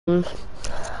on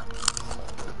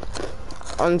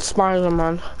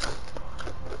Spider-Man.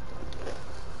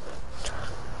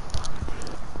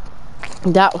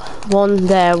 That one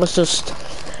there was just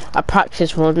a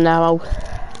practice one now.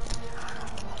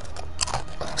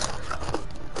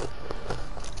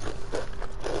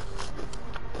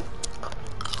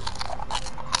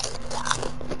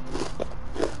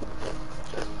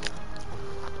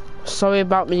 Sorry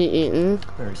about me eating,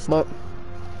 but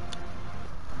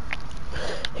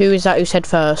who is that who said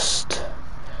first?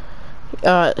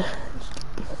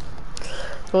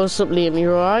 What's up, Liam?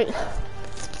 You alright?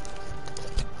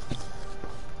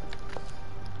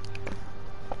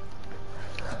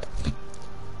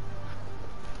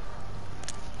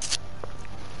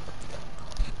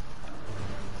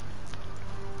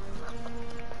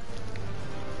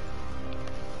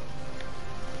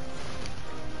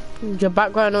 Your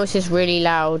background noise is really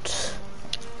loud.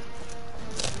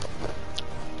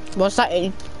 What's that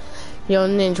in your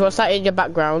ninja? What's that in your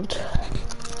background?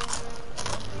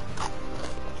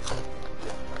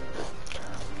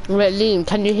 Wait, Liam,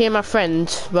 can you hear my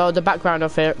friend? Well, the background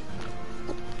of it.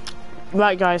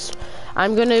 Right, guys,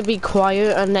 I'm gonna be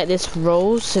quiet and let this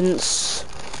roll since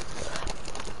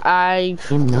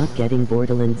I'm not getting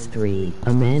Borderlands 3.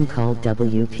 A man called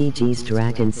WPG's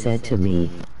Dragon said to me,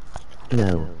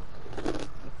 no.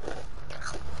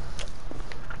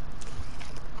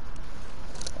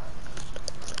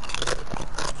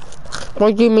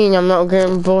 What do you mean I'm not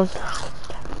getting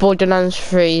Borderlands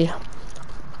 3?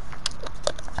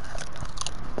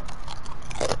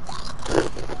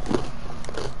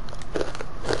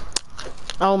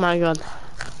 Oh my god.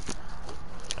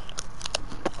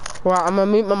 Right, I'm gonna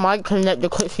mute my mic and let the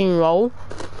cutscene roll.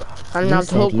 And now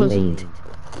talk with...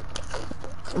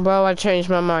 Well, I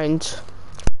changed my mind.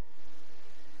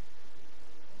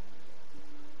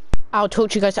 I'll talk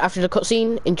to you guys after the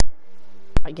cutscene. Enjoy,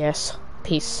 I guess.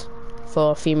 Peace.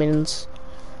 For a few minutes.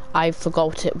 I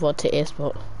forgot what it is,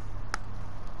 but...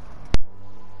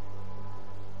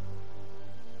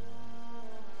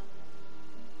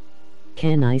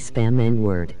 Can I spam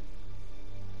N-word?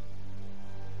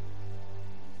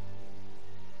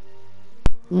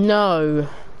 No.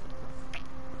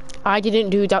 I didn't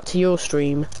do that to your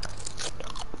stream.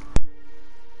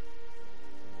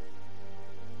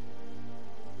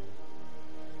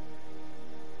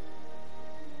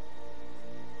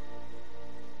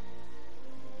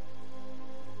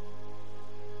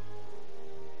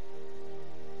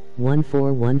 One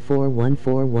four one four one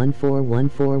four one four one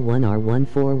four one R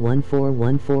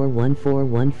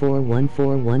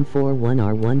 141414141414141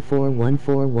 R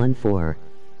 141414.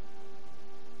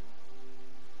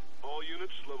 All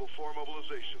units, level 4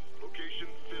 mobilization. Location,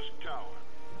 Fisk Tower.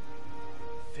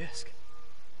 Fisk?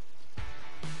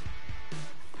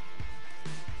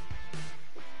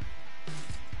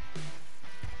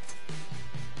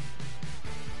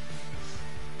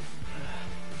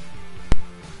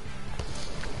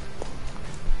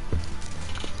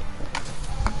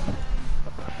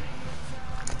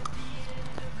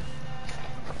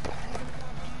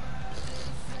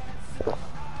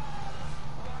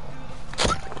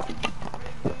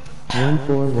 One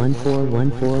four one four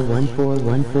one four one four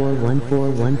one four one four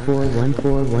one four one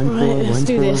four one four one four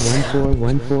one four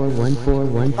one four one four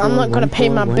one four. I'm not gonna pay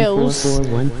my bills.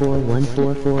 One four one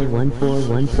four four one four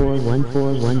one four one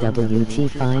four one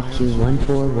WT5Q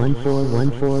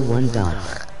 141414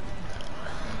 dot.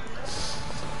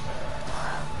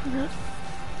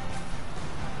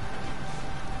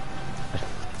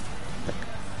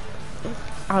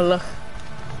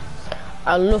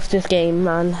 I love this game,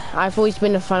 man. I've always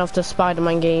been a fan of the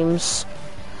Spider-Man games.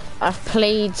 I've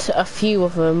played a few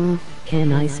of them.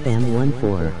 Can I spam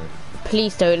 1-4?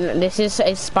 Please don't. This is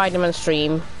a Spider-Man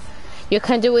stream. You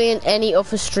can do it in any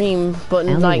other stream, but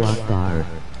like...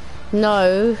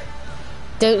 No.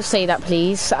 Don't say that,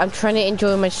 please. I'm trying to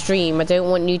enjoy my stream. I don't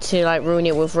want you to like ruin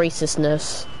it with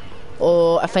racistness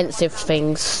or offensive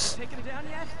things.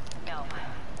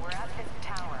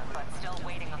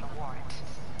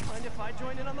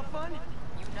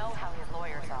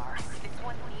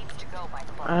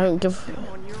 I don't give... Come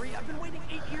on, Yuri. I've been waiting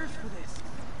 8 years for this.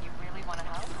 You really want to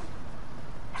help?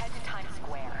 Head to Times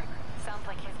Square. Sounds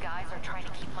like his guys are trying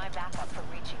to keep my backup from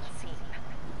reaching the scene.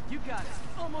 You got it.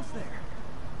 Almost there.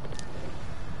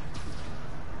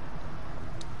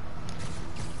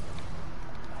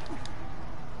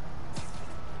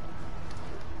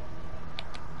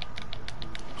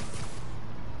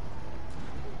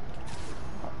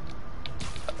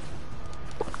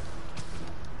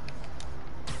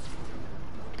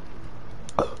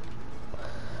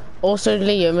 Also,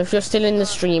 Liam, if you're still in the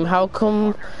stream, how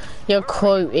come You're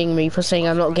quoting me for saying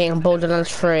I'm not getting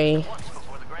Borderlands 3. Yes.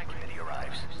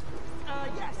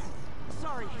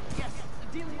 Sorry. Yes.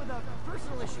 Dealing with a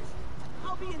personal issue.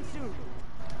 I'll be in soon.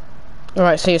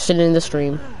 Alright, so you're still in the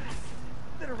stream.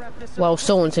 Better wrap this up. Well,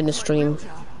 someone's in the stream. Looks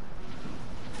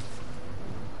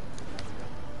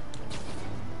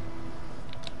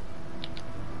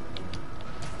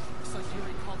like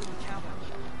Yuri called in the cavalry.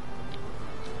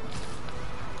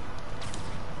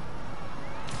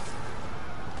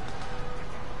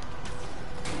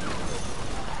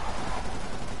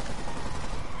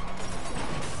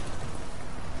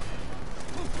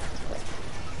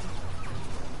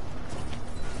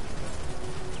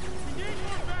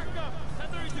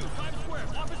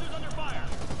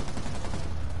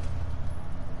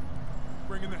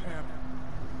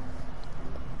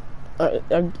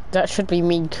 That should be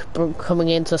me coming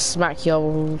in to smack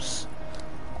yours.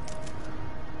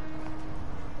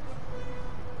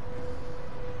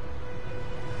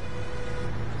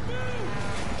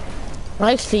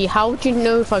 Actually, how would you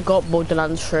know if I got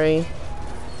Borderlands 3?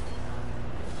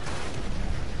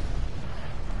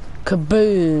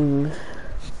 Kaboom!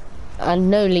 And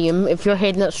no, Liam, if you're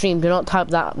hearing that stream, do not type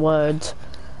that word.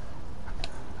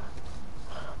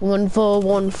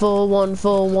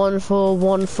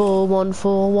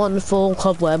 141414141414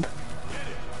 cobweb.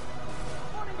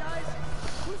 Morning, guys.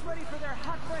 Who's ready for their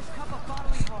hot, fresh cup of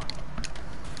bottling hard?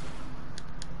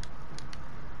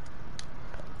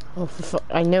 Oh,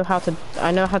 I know how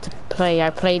to play.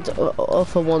 I played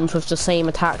other ones with the same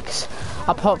attacks,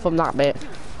 apart from that bit.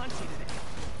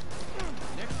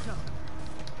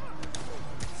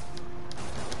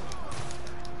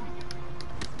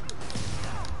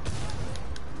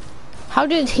 How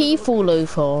did he fall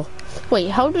over? Wait,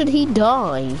 how did he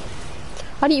die?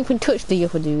 I didn't even touch the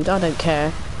other dude. I don't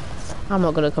care. I'm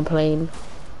not gonna complain.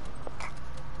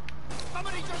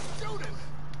 Somebody just shoot him.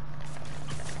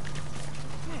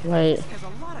 Wait. There's a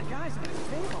lot of guys at this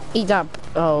table. Eat that.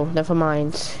 Oh, never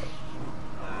mind.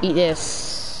 Eat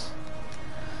this.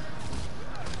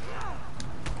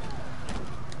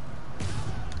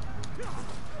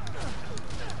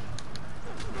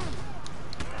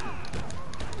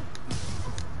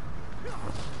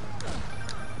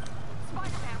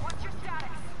 Spider-Man, what's your status?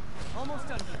 Almost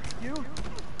done here. You?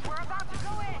 We're about to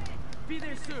go in. Be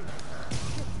there soon.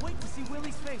 Can't wait to see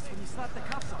Willie's face when you slap the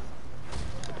cuffs on.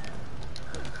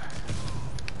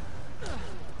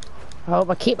 Oh,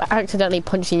 I keep accidentally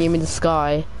punching him in the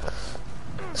sky.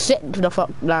 Sit the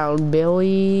fuck down,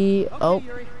 Billy. Okay, Oh,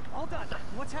 Yuri. All done.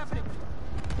 What's happening?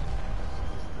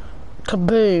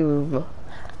 kaboom.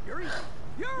 Yuri?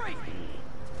 Yuri!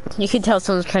 You can tell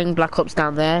someone's playing Black Ops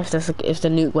down there if the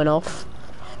nuke went off.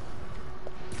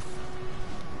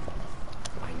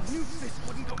 I knew this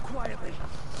wouldn't go quietly.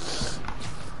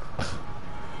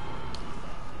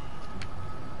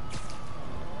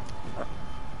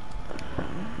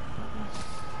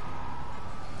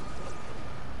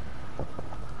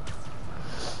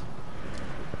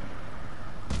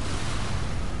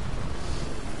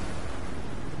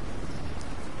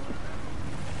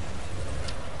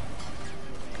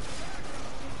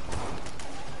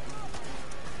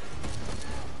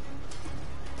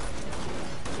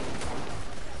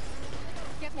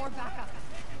 Get more backup.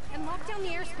 And lock down the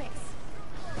airspace.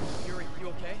 Yuri, you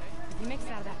okay? If he makes it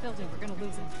out of that building, we're gonna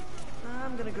lose him.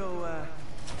 I'm gonna go,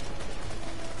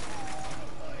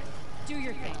 Do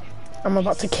your thing. I'm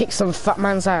about to kick some fat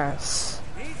man's ass.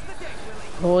 He's the day,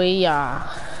 Willie. Oh yeah.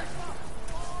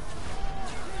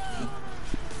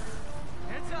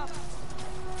 Heads up.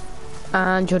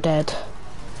 And you're dead.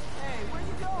 Hey, where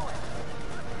you going?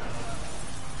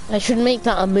 I should make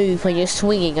that a move when you're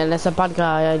swinging and there's a bad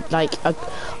guy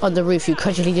on the roof. You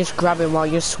casually just grab him while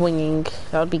you're swinging.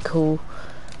 That would be cool.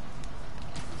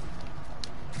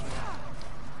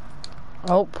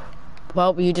 Oh,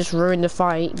 well, you just ruined the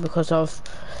fight because of...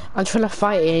 I'm trying to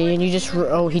fight it and you just...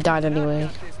 Oh, he died anyway.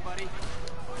 Got this, buddy.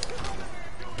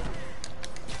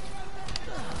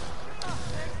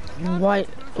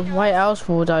 Why else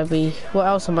would I be? What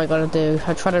else am I gonna do?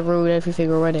 I tried to ruin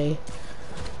everything already.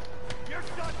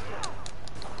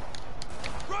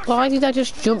 Why did I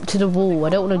just jump to the wall? I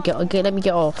don't want to get. Let me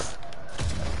get off.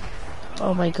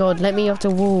 Oh my god! Let me off the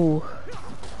wall.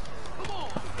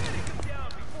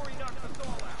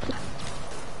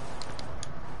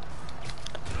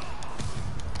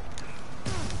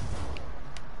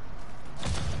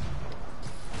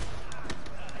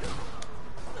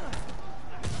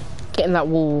 Get in that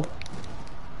wall.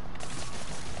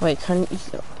 Wait, can you?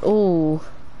 Oh.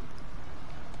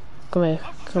 Come here.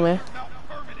 Come here.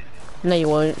 No, you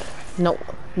won't.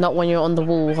 Not when you're on the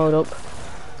wall. Hold up.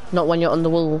 Not when you're on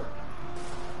the wall.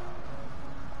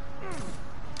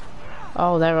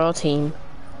 Oh, they're our team.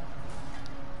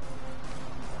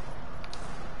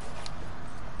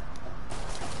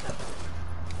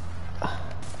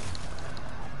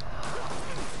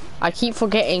 I keep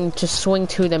forgetting to swing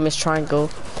to them as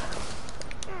triangle.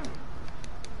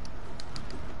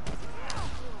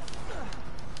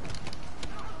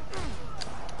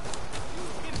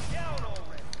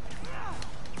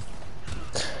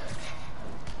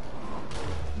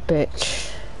 Bitch.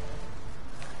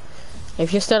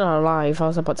 If you're still alive, I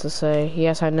was about to say,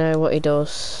 yes, I know what he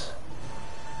does.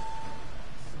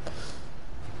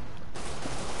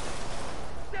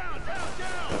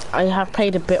 I have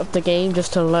played a bit of the game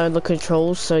just to learn the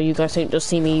controls, so you guys don't just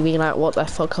see me being like, what the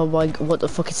fuck, what the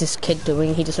fuck is this kid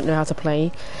doing? He doesn't know how to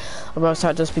play. Or else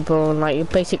I'd just be born like,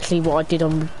 basically what I did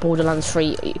on Borderlands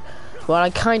 3. Well, I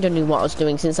kind of knew what I was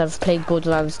doing since I've played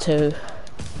Borderlands 2.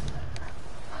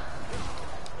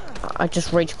 I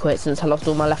just rage quit since I lost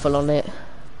all my level on it. I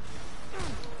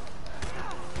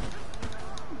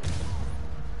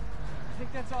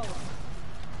think that's all of them.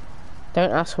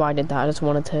 Don't ask why I did that, I just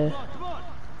wanted to. Come on.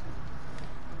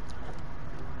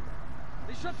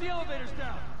 They shut the elevators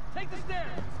down. Take the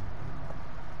stairs.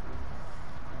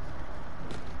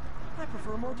 I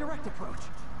prefer a more direct approach.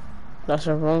 That's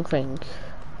the wrong thing.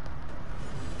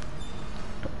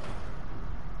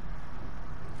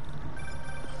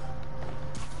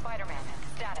 Spider-Man,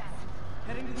 status.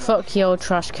 Heading to the Fuck your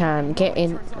trash can, get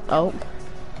in. Oh.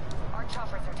 Our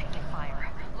choppers are taking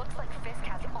fire. Looks like Fisk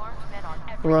has armed men on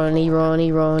every Ronnie, floor.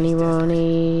 Ronnie, Ronnie,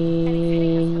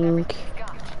 Ronnie.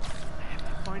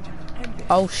 find him and end it.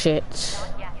 Oh shit.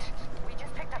 Not yet. We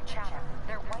just picked up chatter.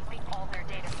 They're wiping all their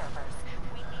data servers.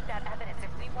 We need that evidence if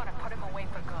we want to put him away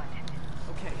for good.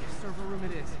 Okay, server room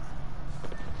it is.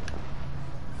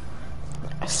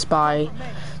 A spy.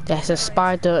 There's a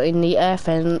spider in the air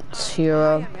vent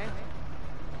here.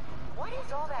 What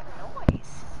is all that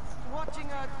noise?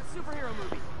 Watching a superhero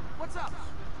movie. What's up?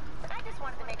 I just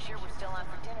wanted to make sure we're still on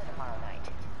for dinner tomorrow night.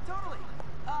 Totally.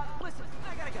 Listen,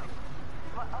 I gotta go.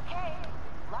 Well, okay.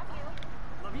 Love you.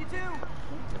 Love you too.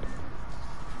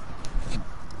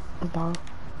 Bye.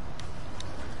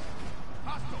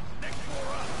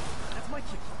 That's my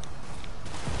cue.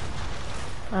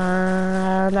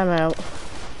 I'm out.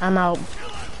 I'm out.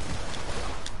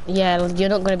 Yeah, you're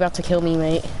not gonna be able to kill me,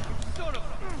 mate.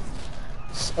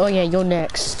 Oh yeah, you're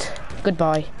next.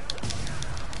 Goodbye.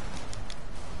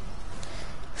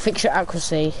 Fix your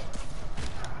accuracy.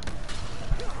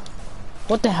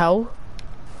 What the hell?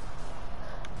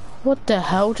 What the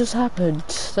hell just happened?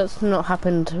 That's not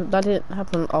happened. That didn't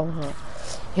happen. Oh, no.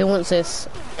 Who wants this?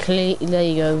 There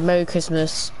you go. Merry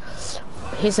Christmas.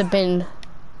 Here's a bin.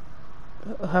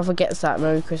 Whoever gets that,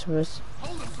 Merry Christmas.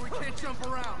 Hold him so he can't jump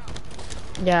around.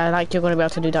 Yeah, like you're gonna be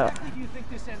able to do that. Exactly do you think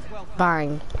this ends well?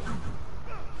 Bang.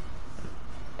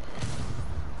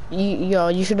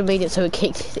 You should have made it so it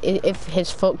kicked. If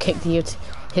his foot kicked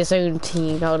his own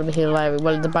team, that would have been hilarious.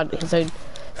 Well, his own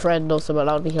friend also, but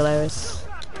that would be hilarious.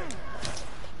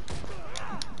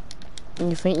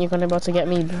 You think you're gonna be able to get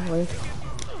me, boy?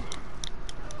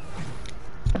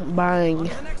 Bang. The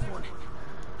next one.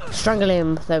 Strangle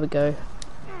him. There we go.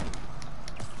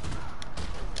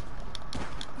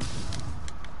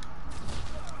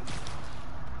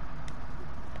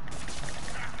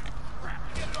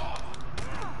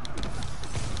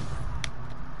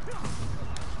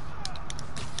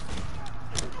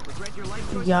 Regret your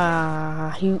life choice?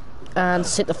 Yeah, and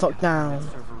sit the fuck down.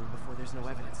 Server room before there's no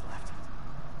evidence left.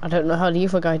 I don't know how the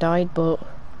other guy died, but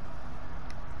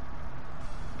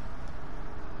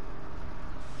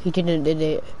he didn't, did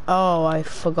it? Oh, I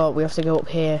forgot. We have to go up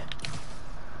here.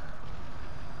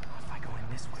 If I go in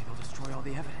this way, they'll destroy all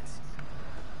the evidence.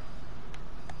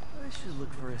 I should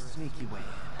look for a sneaky way in.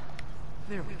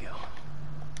 There we go.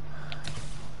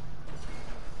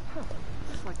 Huh,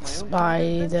 just like my own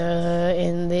Spider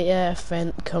in the air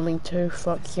vent coming to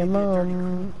fuck your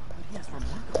mum. He has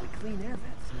remarkably clean air vents.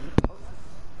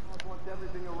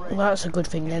 Well, that's a good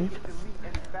thing then.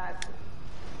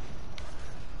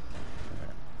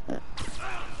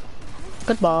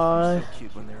 Goodbye. So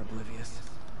cute when they're oblivious.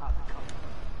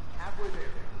 Halfway there.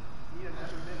 Need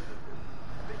another minute or two.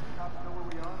 I think the cops know where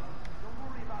we are. Don't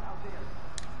worry about out there.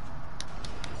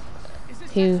 Is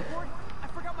this Who? tech support? I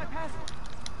forgot my password.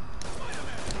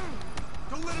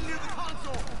 Don't let him near the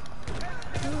console.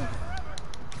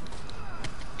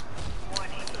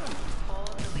 Warning. Full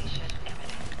deletion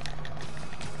imminent.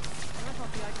 I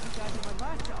thought the IT guys in my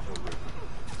last job were rude.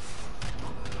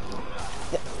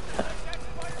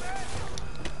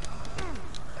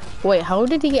 Wait, how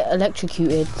did he get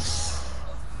electrocuted?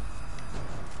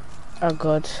 Oh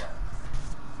god.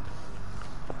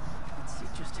 Let's see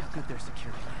just how good their security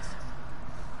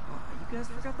You guys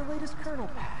forgot the latest kernel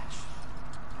patch.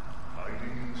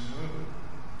 Hiding so.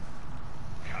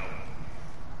 Coward.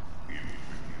 Even for you.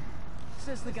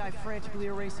 Says the guy frantically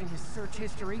erasing his search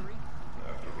history.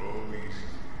 After all these years,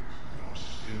 you're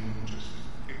still just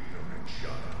an ignorant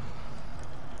child.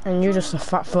 And you're just a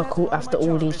fat fuck after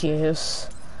all these years.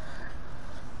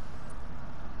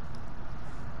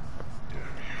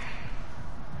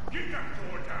 Get that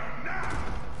door down now!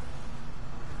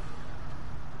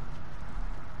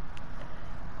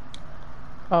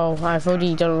 Oh, I've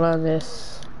already done around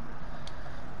this.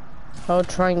 Oh,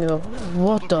 triangle.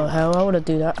 What the hell? I wanna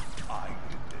do that.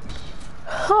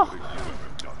 Huh.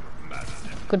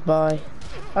 Goodbye.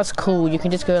 That's cool. You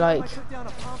can just go like.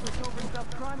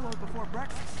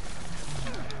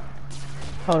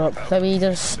 Hold up. Let me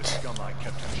just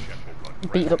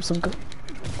beat up some.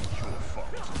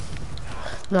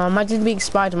 No, imagine being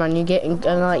Spider-Man. You get and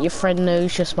like your friend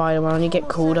knows you're Spider-Man, and you get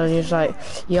called, and you're just like,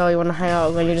 "Yo, you wanna hang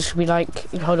out?" And you just be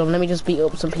like, "Hold on, let me just beat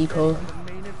up some people."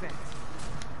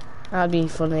 That'd be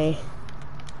funny.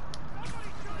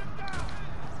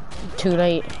 Too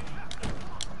late.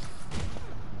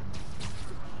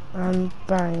 And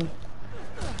bang.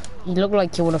 You look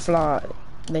like you wanna fly.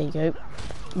 There you go.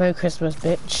 Merry Christmas,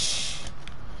 bitch.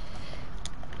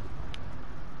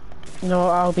 No,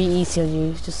 I'll be easy on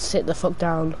you. Just sit the fuck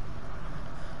down.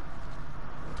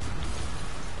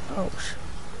 Oh,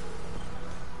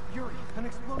 Yuri, an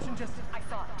explosion just... I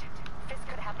saw it. Fisk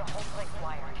could have the whole place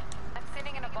wired. I'm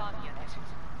sitting in a bomb unit.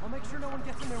 I'll make sure no one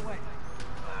gets in their way.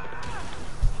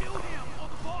 Kill him, or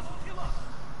the boss will kill us.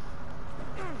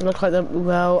 look like the.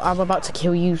 Well, I'm about to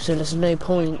kill you, so there's no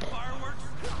point. Fireworks?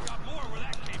 Got more where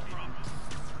that came from.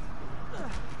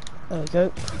 There we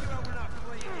go.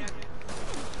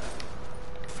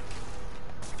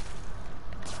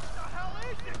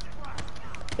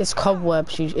 It's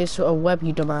cobwebs. It's a web,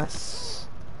 you dumbass.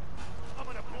 I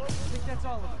think that's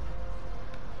all of it.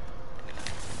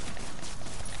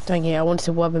 Dang it! I wanted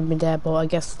to web him in there, but I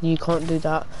guess you can't do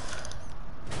that.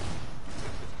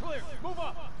 Clear, move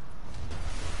up.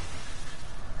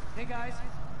 Hey guys,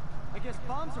 I guess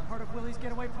bombs are part of Willie's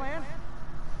getaway plan.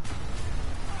 Sounds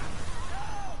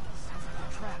like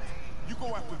they're trapped. You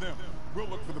go after them. We'll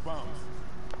look for the bombs.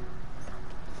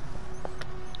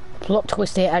 Plot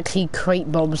twist: they actually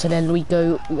create bombs, and then we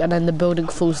go, and then the building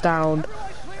falls down. Everyone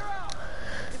clear out.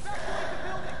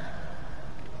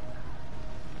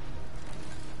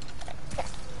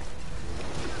 Evacuate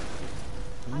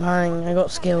the building. Bang! I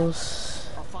got skills.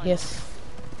 Yes.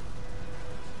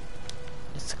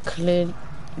 It's clear.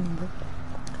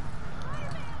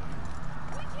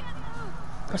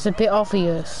 It's a bit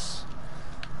obvious.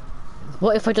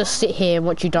 What if I just sit here and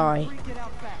watch you die?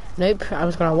 Nope, I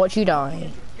was gonna watch you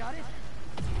die.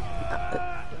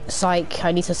 Psych,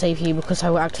 I need to save you because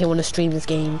I actually want to stream this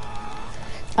game.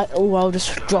 Or I'll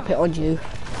just drop it on you.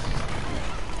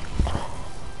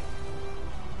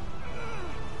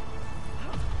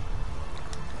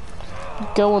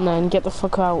 Go on then, get the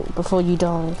fuck out before you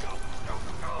die.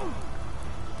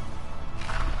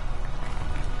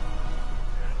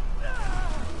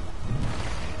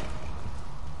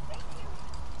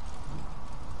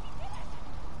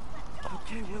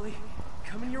 Okay, Willie,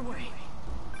 coming your way.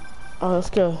 Oh,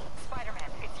 let's go. Spider-Man,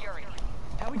 it's Yuri.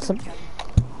 How we What's doing, up? Captain?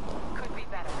 Could be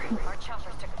better. Our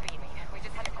choppers took a beating. We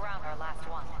just had to ground our last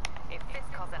one. If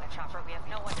Fisk calls in a chopper, we have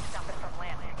no one to stop it from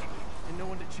landing. And no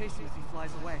one to chase him if he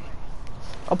flies away.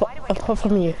 Why do I Apart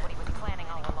from you. what he was planning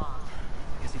all along?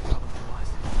 Guess he probably was.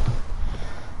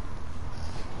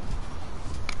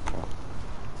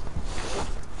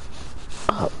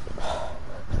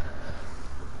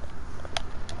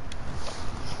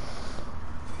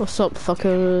 What's up,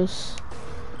 fuckers?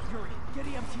 Yuri, get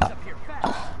EMTs up here,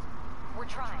 fast! We're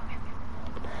trying.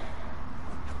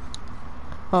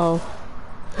 Oh.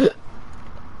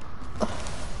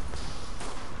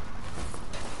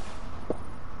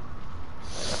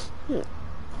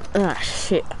 Ah,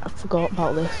 shit, I forgot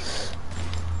about this.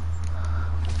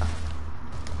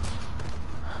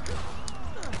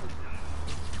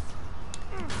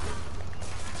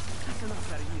 That's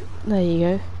enough out of you. There you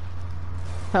go.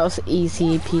 That was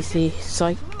easy PC.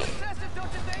 Psych. Excessive,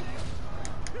 don't you think?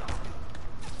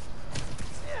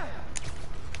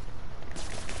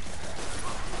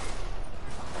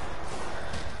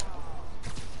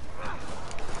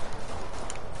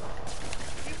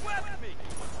 He webbed me!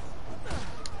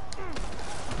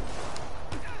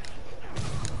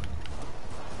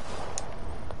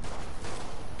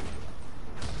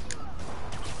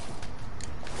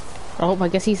 Oh, I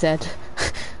guess he said.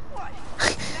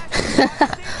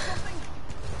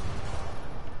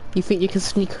 You think you can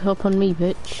sneak up on me,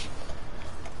 bitch?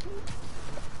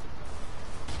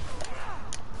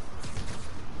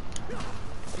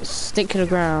 Stick to the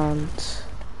ground.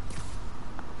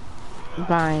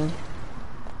 Bang. Man,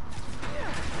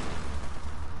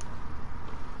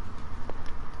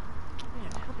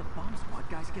 how'd the bomb squad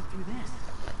guys get through this?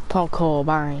 Parkour,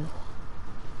 bang.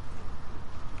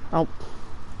 Oh.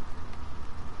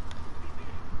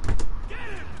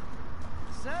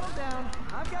 Settle down.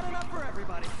 I've got enough for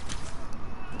everybody.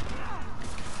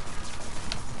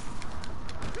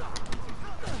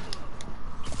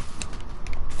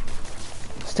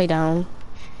 Stay down.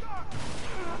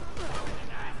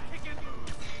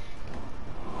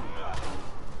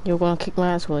 You're gonna kick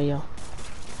my ass, will you?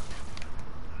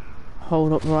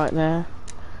 Hold up right there.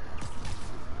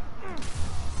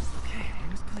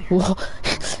 What?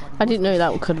 I didn't know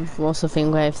that was a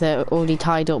thing where if they're already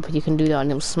tied up, you can do that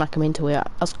and it'll smack them into it.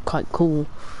 That's quite cool.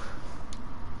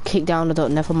 Kick down the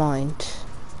dot, never mind.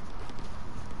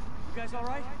 You guys all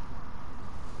right?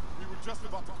 We were just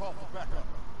about to call for backup.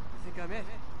 I think I'm it.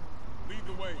 Lead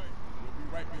the way. We'll be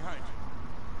right behind you.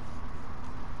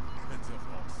 Heads up,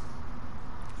 boss.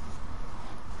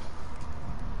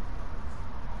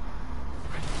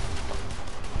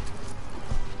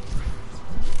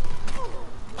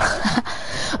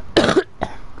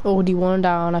 Already one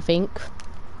down, I think. So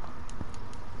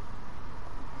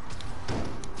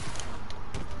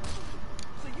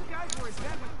you guys were as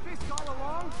bad with fists all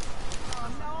along? Oh,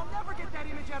 no, I'll never get that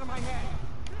image out of my head.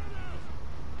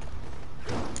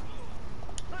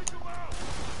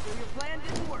 So your plan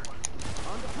didn't work.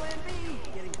 On to plan B,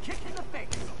 getting kicked in the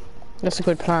face. That's a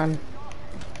good plan.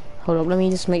 Hold up, let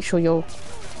me just make sure you're...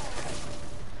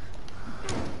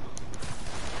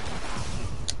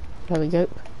 There we go.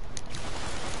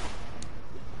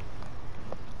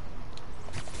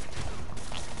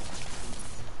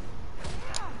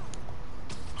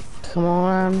 Come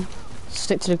on.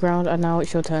 Stick to the ground, and now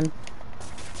it's your turn.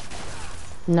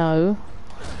 No.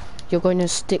 You're going to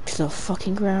stick to the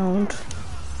fucking ground.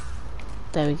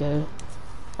 There we go.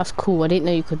 That's cool. I didn't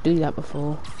know you could do that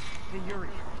before. Hey, Yuri.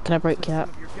 Can I break that?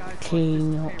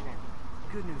 Clean up.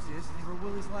 Good news is, they were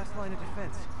Willie's last line of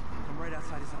defense. I'm right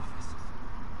outside his office.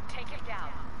 Take it down,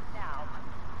 now.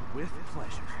 With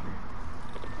pleasure.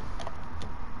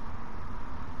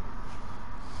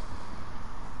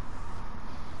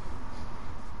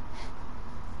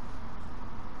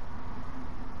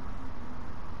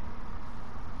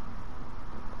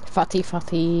 Fatty,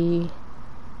 fatty.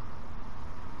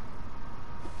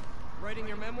 Writing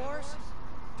your memoirs?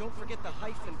 Don't forget the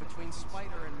hyphen between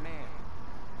spider and man.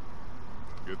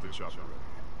 Get the chopper ready.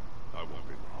 I won't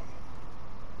be long.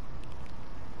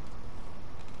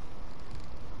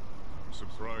 I'm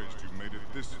surprised you made it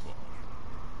this far.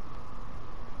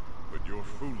 But your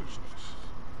foolishness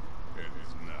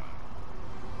ends now.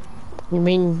 You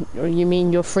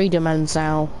mean your freedom ends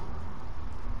now?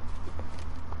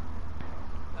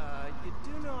 You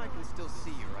do know I can still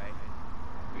see you, right?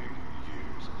 80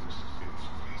 years of this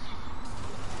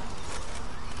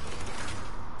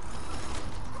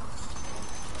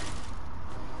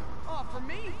Oh, for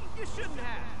me? You shouldn't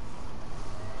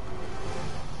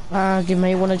have. You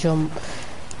may want to jump.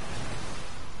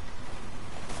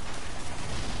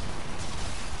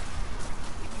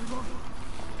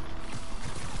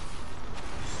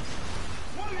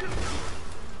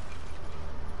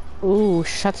 Ooh,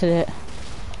 shattered it.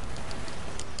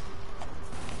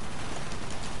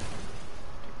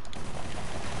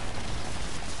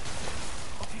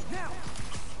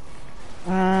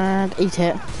 And eat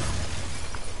it.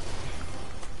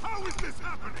 How is this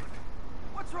happening?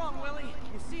 What's wrong, Willie?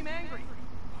 You seem angry.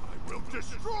 I will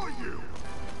destroy you!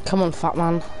 Come on, fat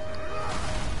man. Take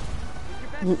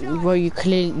your best shot. Well, you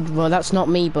clearly... Well, that's not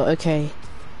me, but okay.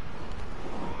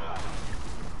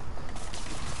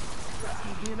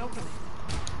 Give me an opening.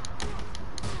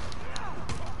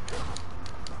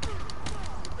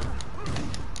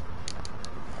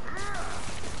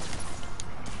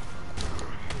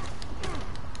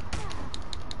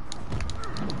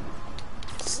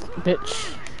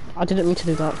 Bitch. I didn't mean to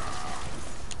do that.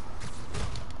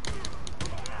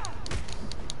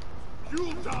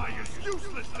 You'll die as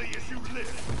uselessly as you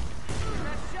live!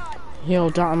 Best shot. Yo,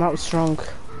 damn, that was strong.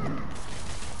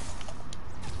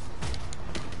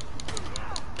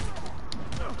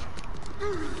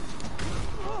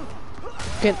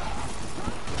 Good.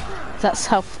 That's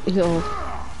how... Yo.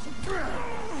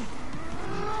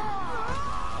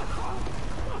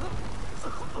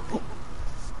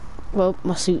 Well,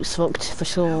 my suit's fucked for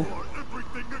sure.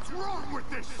 Everything that's wrong with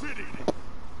this city!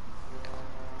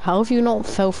 How have you not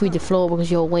fell through the floor because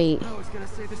of your weight? I was gonna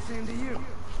say the same to you.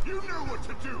 You know what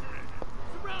to do, man!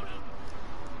 Surround him.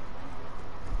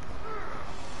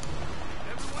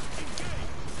 Everyone engage!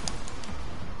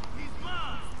 He's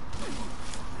mine!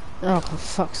 Oh, for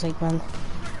fuck's sake, man.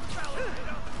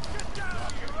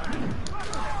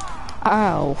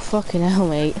 Ow, fucking hell,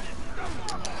 mate.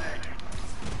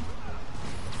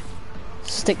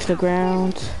 Stick to the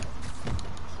ground.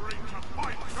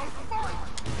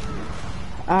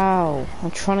 Ow,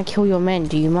 I'm trying to kill your men,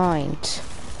 do you mind?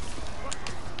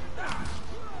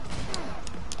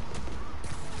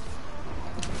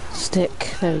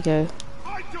 Stick, there we go.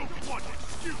 I don't want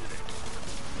excuses.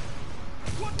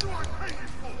 What do I pay you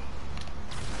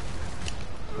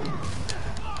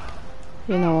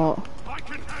for? You know what? I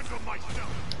can handle myself.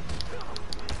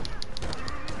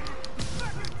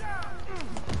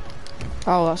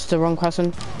 Oh, that's the wrong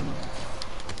person.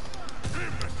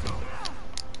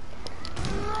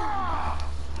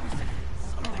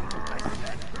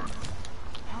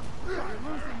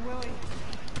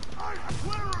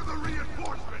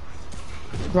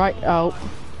 Right, oh,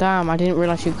 damn, I didn't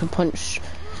realise you could punch.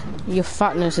 Your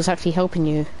fatness is actually helping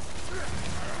you.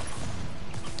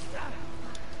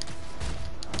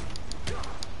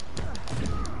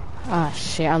 Ah,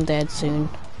 shit, I'm dead soon.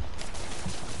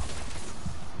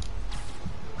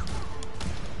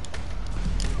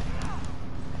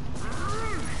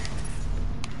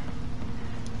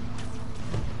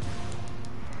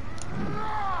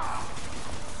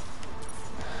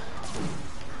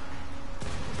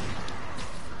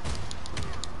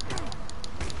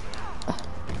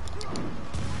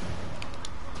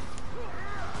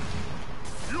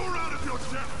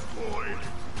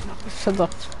 Shut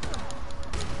up.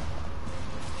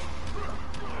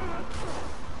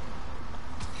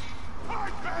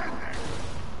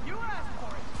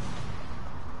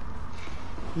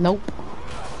 Nope.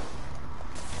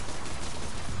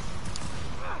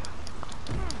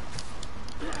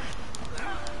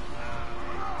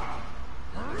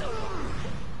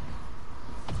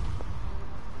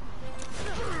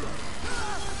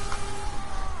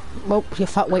 Well, your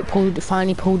fat weight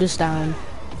finally pulled us down.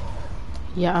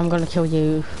 Yeah, I'm gonna kill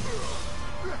you.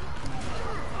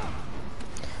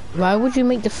 Why would you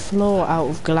make the floor out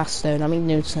of glass though? That made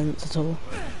no sense at all.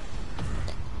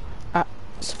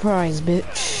 Surprise,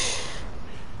 bitch.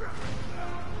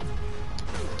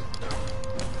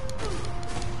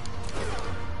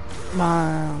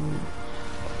 Man.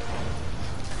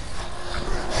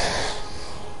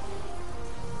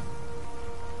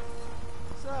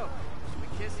 So, should we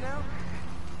kiss now?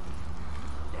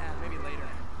 Yeah, maybe later.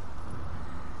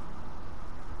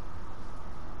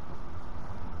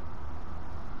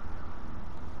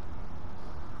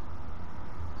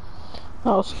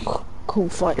 That was a cool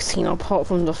fight scene, apart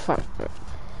from the fact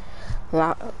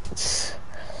that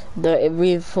the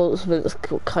reinforcements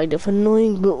were kind of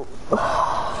annoying, but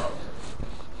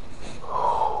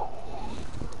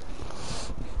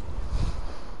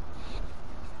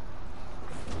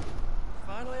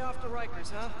Finally off to Rikers,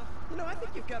 huh? You know, I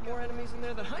think you've got more enemies in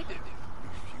there than I do. If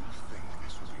you think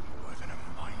this will be more than a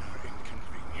minor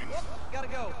inconvenience... Yep, gotta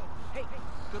go. Hey,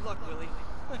 good luck, Willie.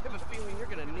 I have a feeling you're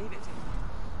gonna need it.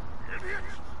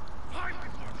 Idiots! I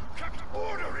kept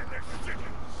order in this city!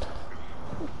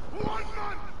 1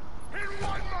 month! In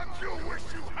 1 month you wish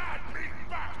you had me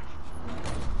back!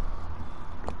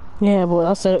 yeah,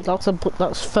 but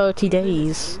that's 30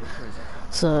 days.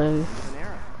 So An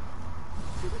era.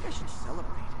 I feel like I should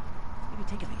celebrate. Maybe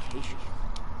take a vacation.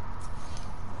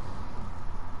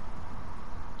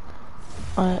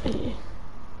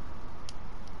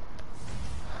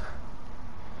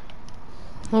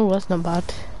 oh, that's not bad.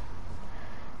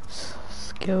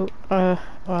 Let's go.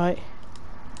 Right.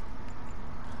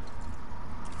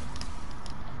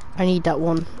 I need that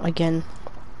one again.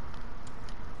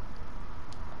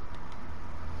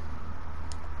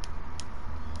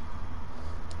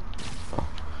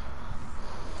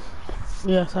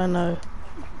 Yes, I know.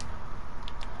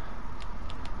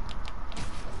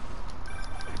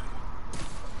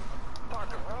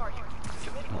 Parker, where are you? The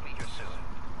committee will be here soon.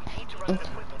 We need to run an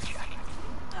equipment check.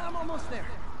 I'm almost there.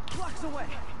 Blocks away.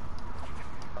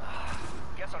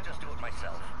 Guess I'll just do it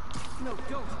myself. No,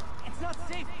 don't. It's not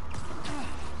safe.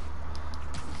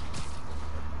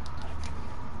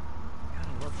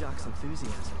 Gotta love Doc's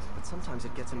enthusiasm, but sometimes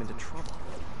it gets him into trouble.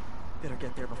 Better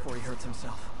get there before he hurts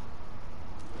himself.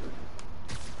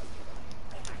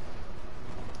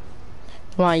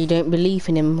 Why, you don't believe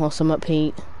in him or something,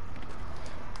 Pete?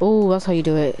 Oh, that's how you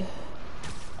do it.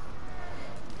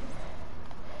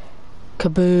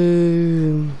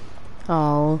 Kaboom.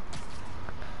 Oh.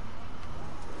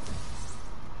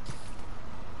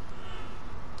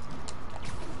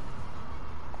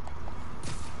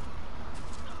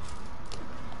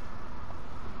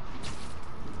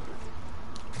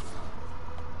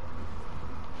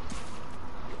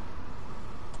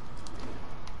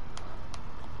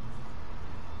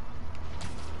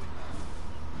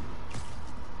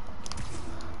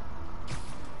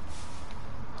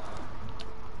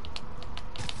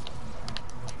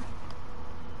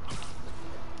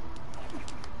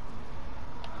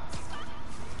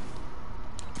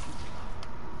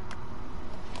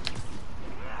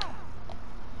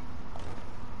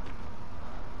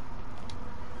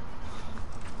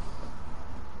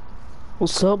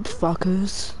 What's up,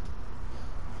 fuckers?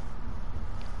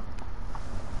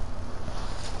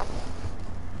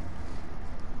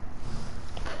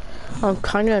 I'm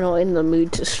kinda not in the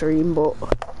mood to stream, but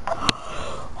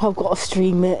I've got to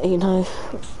stream it, you know.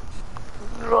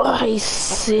 Hey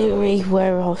Siri,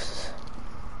 where else?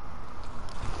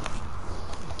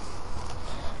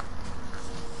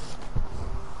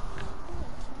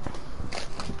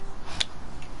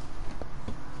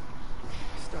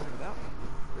 Started without me.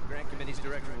 The grant committee's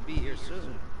director will be here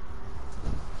soon.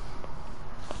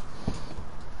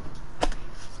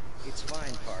 It's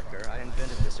fine, Parker. I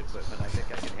invented this equipment. I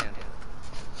think I can handle it.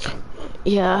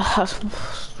 Yeah,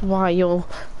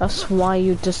 that's why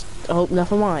you just, oh,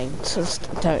 never mind.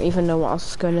 Just don't even know what I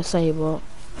was going to say, but...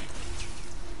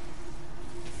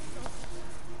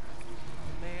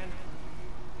 Man.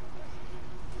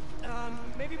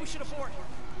 Maybe we should abort.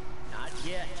 Not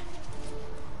yet.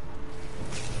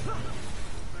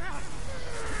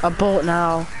 Abort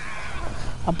now.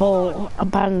 Abort,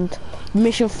 abandoned.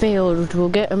 Mission failed, we'll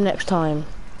get him next time.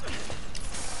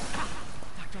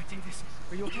 Dr. Octavius,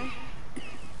 are you okay?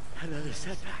 Another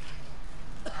setback.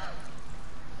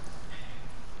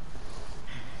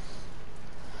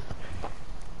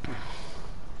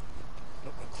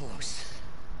 Look close.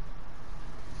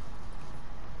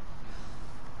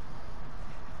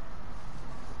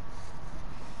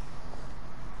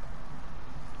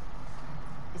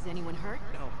 Is anyone hurt?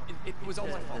 No, it was all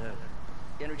my fault.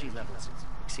 The energy levels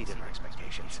exceeded our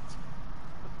expectations.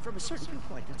 From a certain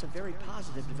viewpoint, that's a very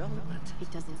positive development.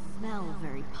 It doesn't smell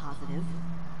very positive.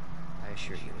 I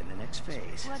assure you, in the next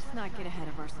phase... Let's not get ahead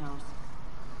of ourselves.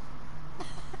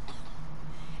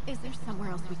 Is there somewhere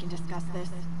else we can discuss this?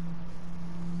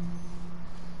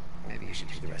 Maybe you should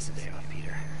take the rest of the day off,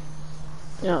 Peter.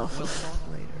 Yeah. We'll talk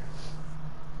later.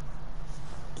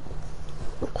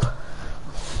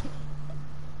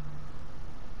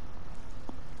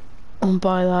 And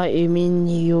by that you mean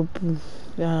you'll... I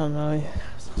don't know.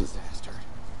 It's a disaster.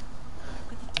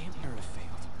 But the damn narrative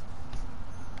failed.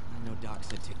 I know Doc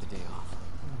said take the day off.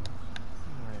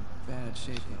 You're in bad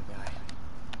shape, little guy.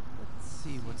 Let's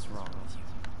see what's wrong with you.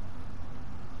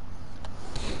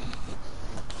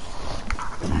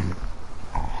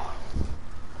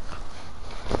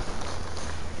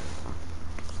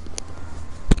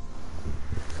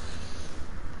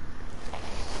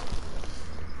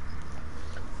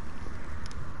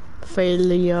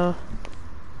 Failure.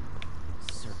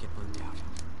 Circuit burned out.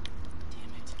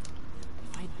 Damn it.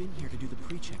 If I had been here to do the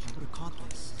pre-check, I would have caught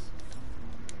this.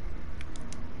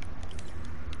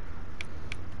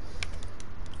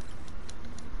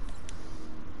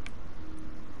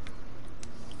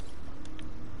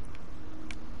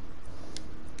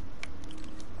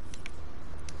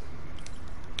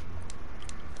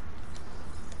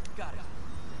 Got it.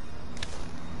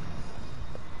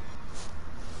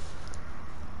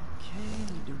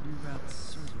 Okay, need to reroute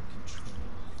server control.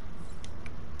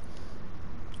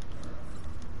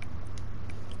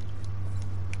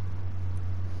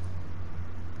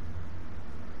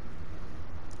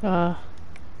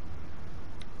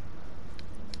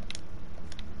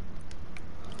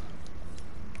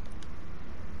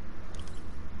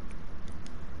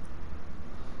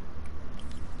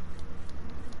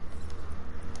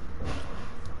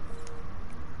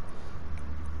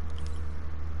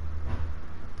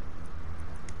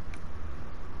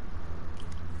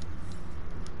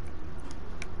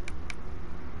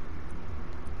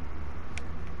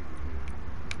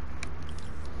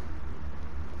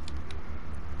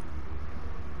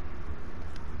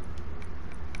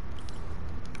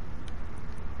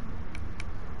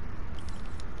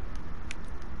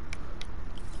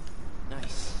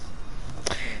 Nice.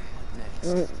 Okay, next.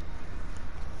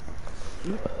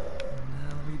 Now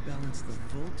rebalance the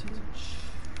voltage.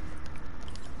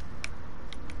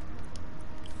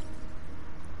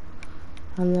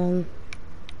 And then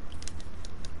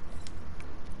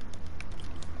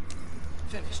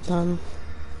Finished. done.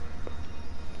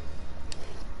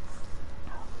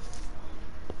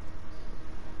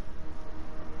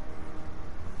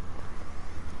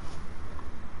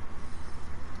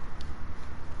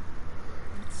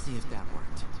 Let's see if that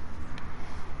worked.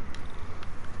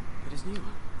 Good as new.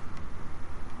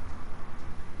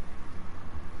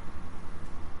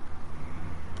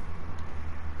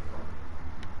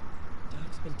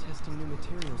 Doc's been testing new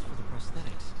materials for the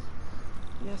prosthetics.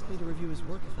 He asked me to review his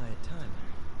work if I had time.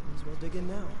 Might as well dig in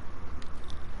now.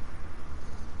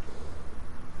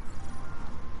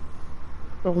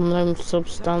 Unknown Doc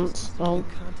substance. was Oh, new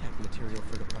contact material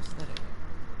for the prosthetic.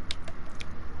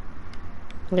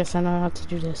 yes, I know how to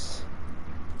do this.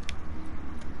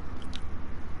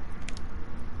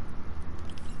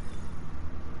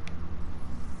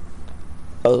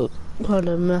 Oh,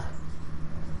 pardon me.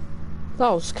 That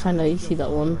was kind of easy, that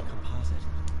one.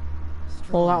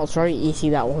 Well, that was very easy,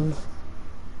 that one. Better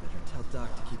tell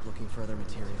Doc to keep looking for other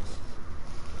materials.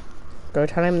 Go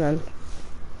tell him then.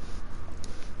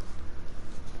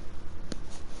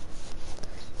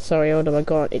 Sorry, Oldham, I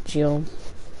got an itchy arm.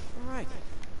 Alright.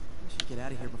 We should get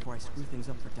out of here before I screw things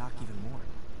up for Doc even more.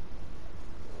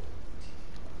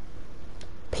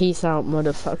 Peace out,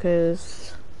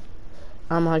 motherfuckers.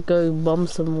 I might go bomb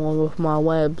someone with my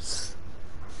webs.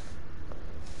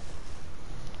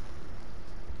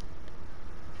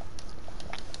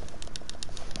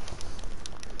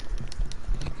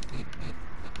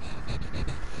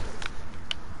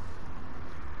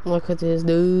 Look at this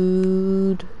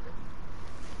dude.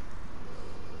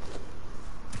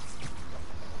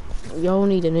 Y'all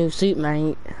need a new suit,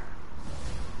 mate.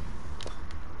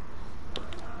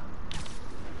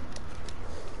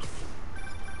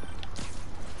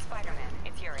 Spider-Man,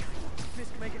 it's Yuri.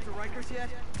 Fisk make it to Rikers yet?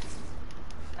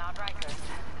 Not Rikers.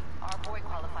 Our boy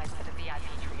qualifies for the VIP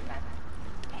treatment.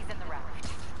 He's in the raft.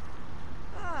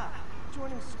 Ah,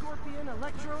 joining Scorpion,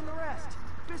 Electro, and the rest.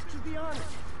 Fisk should be honored.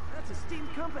 That's a steamed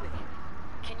company.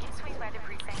 Can you swing by the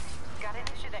precinct? Got an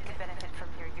issue that could benefit from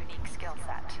your unique skill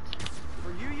set.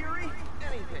 For you, Yuri?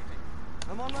 Anything.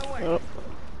 I'm on my way. Oh.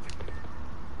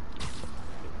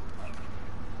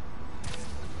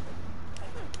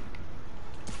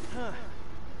 Huh.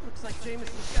 Looks like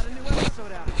Jameson's got a new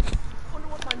episode out. Wonder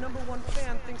what my #1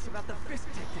 fan thinks about the Fisk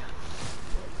takedown.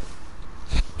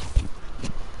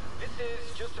 This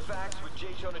is Just the Facts with J.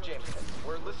 Jonah Jameson,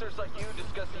 where listeners like you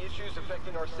discuss the issues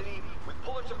affecting our city with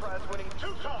Pulitzer Prize winning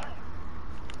two-time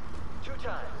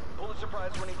Pulitzer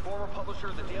Prize winning former publisher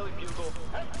of the Daily Bugle.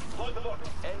 Hey, plug the book.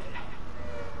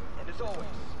 And as always,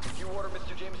 if you order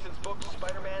Mr. Jameson's book,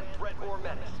 Spider-Man, Threat or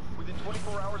Menace, within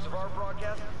 24 hours of our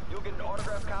broadcast, you'll get an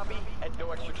autographed copy at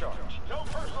no extra charge. No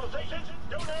personalizations.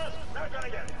 Don't ask. Not gonna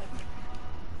get it.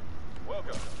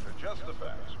 Welcome to Just the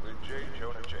Facts with J.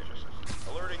 Jonah Jameson,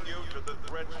 alerting you to the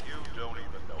threats you don't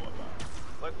even know about.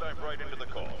 Let's dive right into the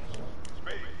calls.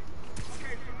 Speed.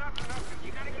 Okay, so nothing.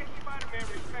 You gotta get Spider-Man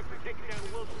respect for taking down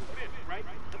Wilson's fist, right?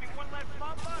 I mean, one less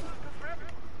mob boss is good for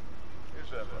everyone. Is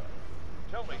that right?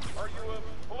 Tell me, are you a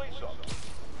police officer?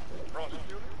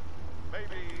 Prosecutor?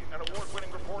 Maybe an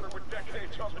award-winning reporter with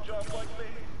decades on the job like me?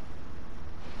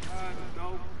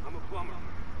 No, I'm a plumber.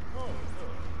 Oh,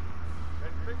 good.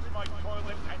 Then fix my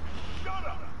toilet and shut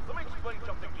up! Let me explain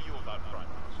something to you about crime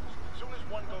bosses. As soon as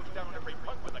one goes down, every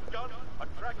punk with a gun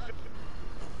attracts it.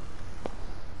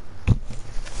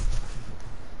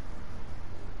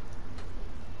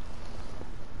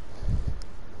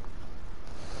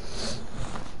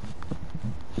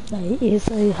 They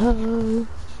say ho. Now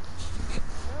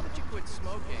that you quit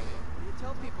smoking, what do you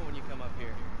tell people when you come up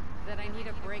here? That I need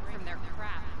a break from their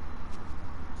crap.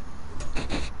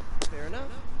 Fair enough.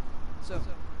 So,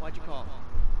 why'd you call?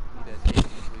 Need a date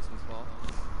with the policeman's ball?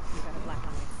 You got a black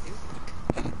and white suit?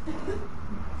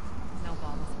 No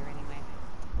balls here anyway.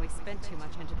 We spent too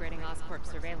much integrating Oscorp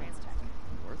surveillance tech.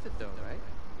 Worth it though, right?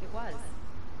 It was.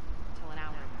 Till an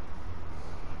hour ago.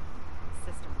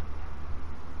 System-wide.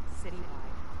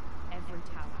 Citywide. Every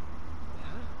tower.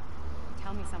 Yeah?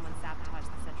 Tell me someone sabotaged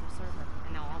the central server,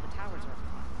 and now all the towers are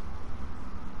offline.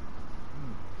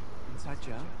 Inside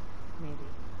job? Maybe.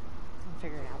 I'll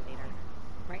figure it out later.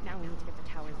 Right now we need to get the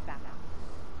towers back up.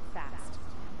 Fast.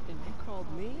 And you called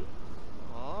me?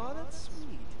 Aw, that's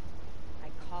sweet. I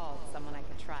called someone I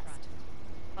could trust.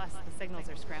 Plus, the signals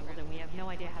are scrambled and we have no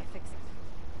idea how to fix it.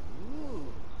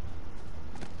 Ooh.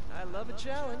 I love a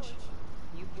challenge.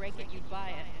 You break it, you buy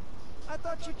it. I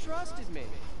thought you trusted me.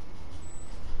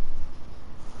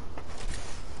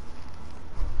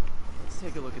 Let's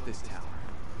take a look at this tower.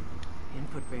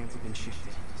 Input bands have been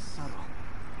shifted. Subtle.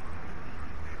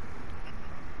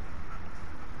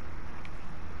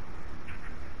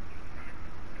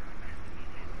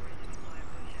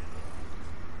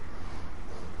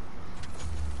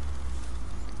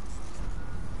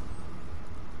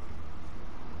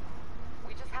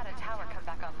 We just had a tower come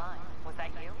back online. Was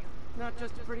that you? Not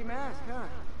just a pretty mask, huh?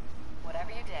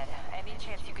 Whatever you did, any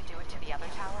chance you could do it to the other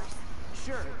towers?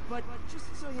 Sure, but just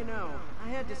so you know, I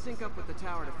had to sync up with the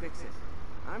tower to fix it.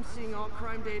 I'm seeing all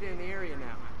crime data in the area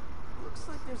now. Looks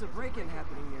like there's a break-in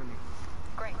happening near me.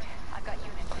 Great. I've got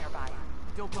units nearby.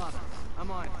 Don't bother. I'm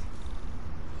on it.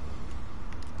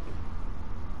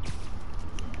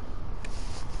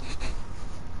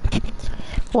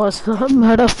 What's up,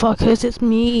 motherfuckers? It's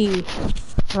me.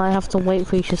 And I have to wait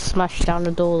for you to smash down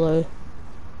the door, though.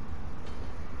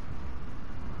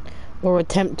 Or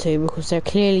attempt to, because they're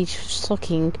clearly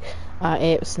sucking at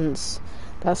it since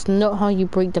That's not how you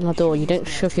break down a door. You don't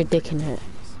shove your dick in it.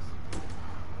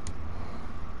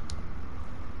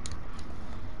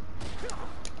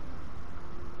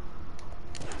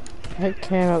 I don't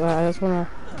care about that. I just wanna...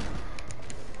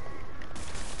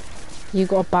 You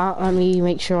got a bat? Let me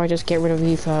make sure I just get rid of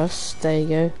you first. There you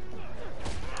go.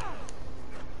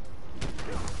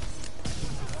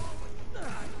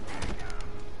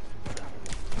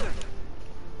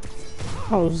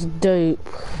 That was dope.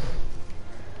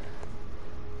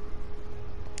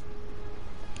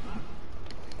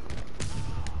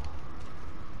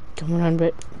 Come on,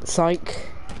 bit. Psych.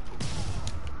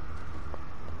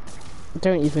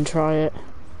 Don't even try it.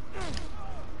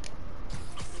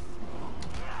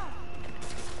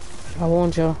 I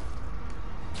warned you.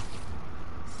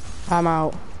 I'm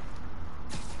out.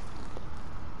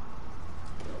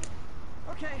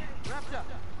 Okay, wrapped up.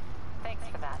 Thanks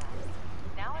for that.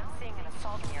 Now I'm seeing an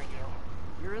assault near you.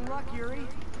 You're in luck, Yuri.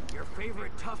 Your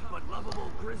favorite tough but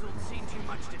lovable, grizzled, seen too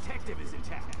much detective is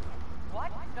intact.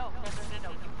 What? No.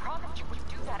 You promised you wouldn't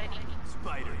do that any...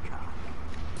 Spider Cop.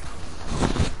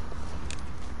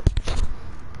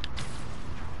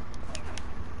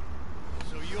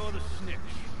 So you're the snitch.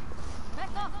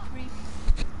 Back off, creep.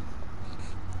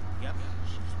 Yep,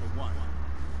 she's the one.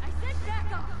 I said back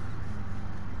off.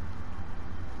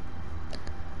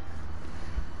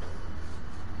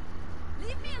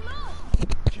 Leave me alone.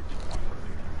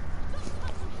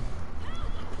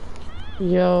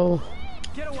 Yo.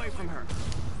 Get away from her.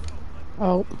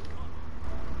 Oh.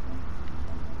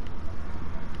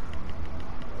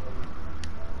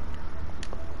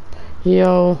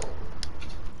 Yo.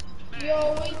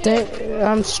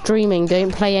 I'm streaming,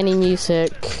 don't play any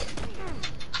music.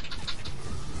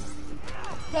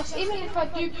 Plus, even if I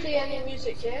do play any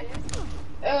music here,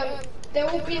 there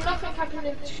will be nothing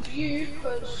happening to you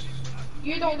because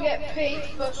you don't get paid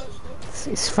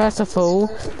First of all,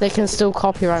 they can still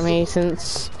copyright me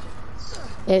since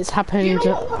it's happened. You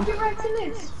know what copywriting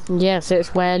is? Yes,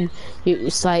 it's when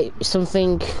it's like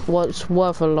something what's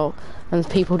worth a lot and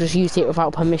people just use it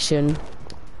without permission.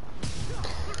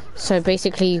 So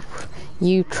basically,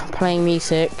 you playing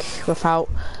music without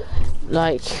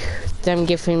like them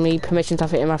giving me permission to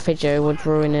have it in my video would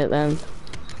ruin it then.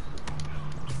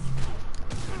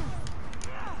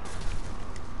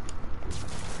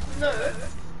 No.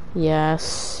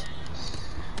 Yes.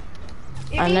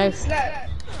 I know.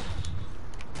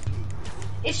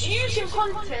 It's using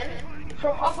content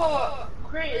from other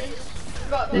creators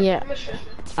without their permission.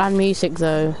 And music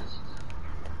though.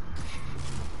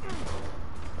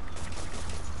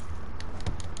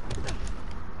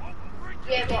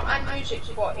 Yeah, but and music,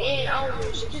 but it ain't our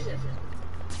music, is it?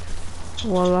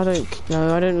 Well, I don't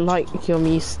know. I don't like your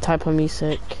type of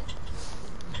music.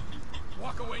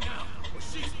 Walk away now, or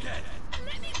she's dead.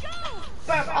 Let me go.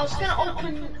 Bruv, I was gonna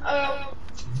open,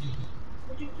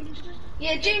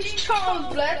 yeah, James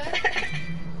Charles, blood.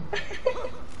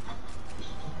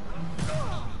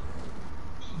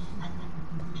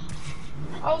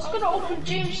 I was gonna open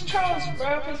James Charles,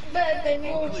 bro. It's better than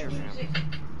yours music.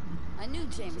 I knew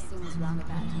Jameson was wrong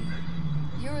about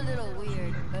you. You're a little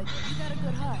weird, but you got a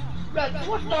good heart. Blood,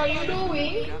 what are you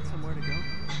doing? Got somewhere to go?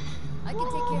 I can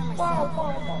take care of myself.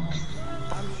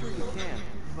 I'm sure you can,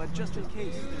 but just in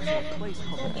case, there's a place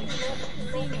called the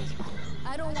Jameson.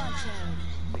 I don't want charity.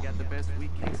 They got the best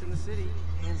wheat cakes in the city,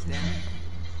 hands down.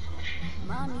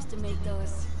 Mom used to make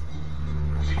those.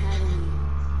 Haven't had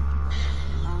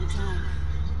any. Long time.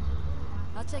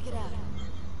 I'll check it out.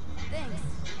 Thanks,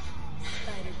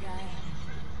 Spider Guy.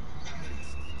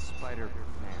 It's Spider-Man.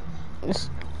 It's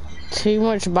too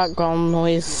much background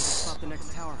noise. Spot the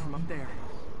next tower from up there.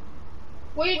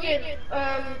 What are you doing?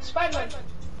 Spider-Man?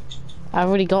 I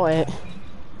already got it.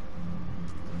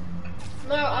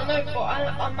 No, I know,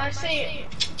 but I say,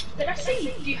 did I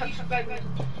say you have Spider-Man?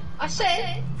 I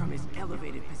said... From his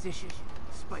elevated position,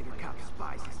 Spider Cop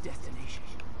spies his destination.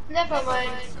 Never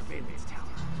mind. Surveillance tower.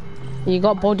 You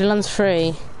got Borderlands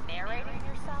 3. Narrating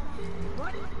yourself?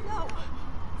 What? No.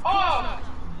 Oh!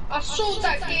 I saw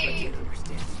that I game! didn't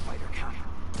understand Spider Cop.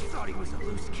 Thought he was a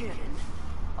loose cannon.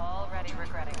 Already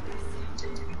regretting this.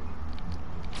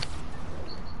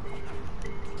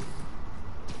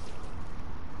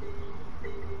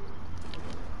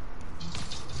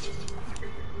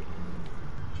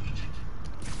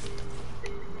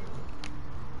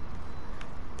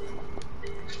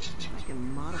 I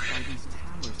can modify these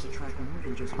towers to track more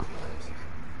than just players.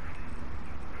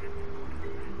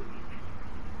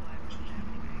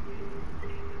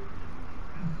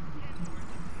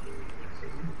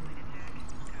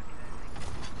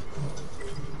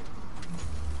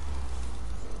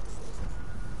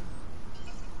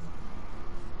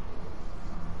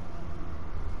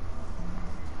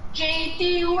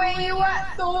 JD, where you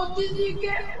at though? Did you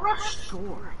get rushed?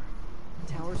 Score.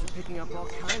 Towers are picking up all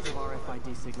kinds of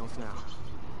RFID signals now,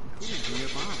 including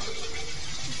nearby.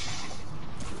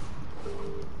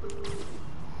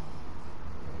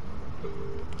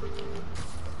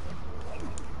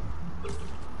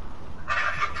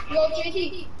 Yo,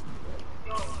 JD.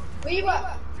 Where you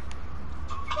at?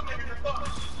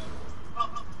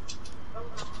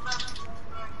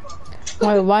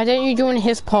 Why don't you join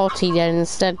his party then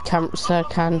instead, Sir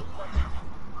Can?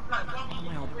 My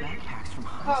old back hacks from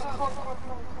high school.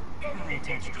 Gotta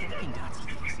attach tracking dots to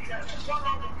these.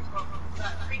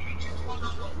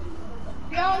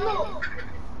 Yeah, look.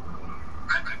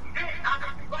 I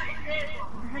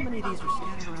wonder how many of these were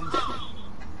scattered around the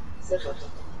city.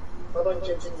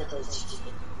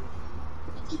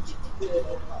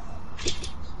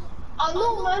 I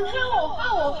know, man.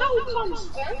 How comes,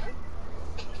 man?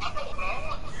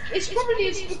 It's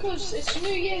probably because it's New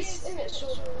Year's, isn't it? So.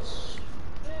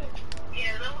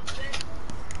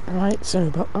 Right, sorry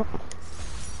about that.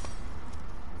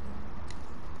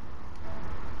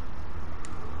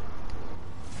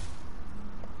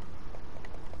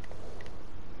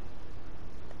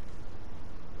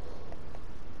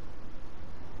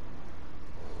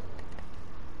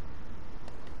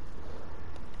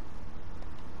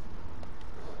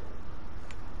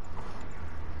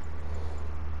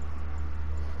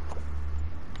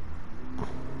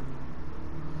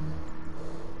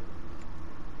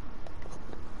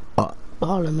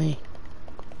 Follow me.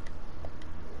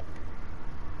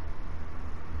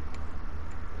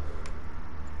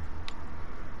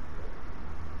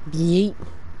 Yeet.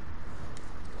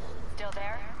 Still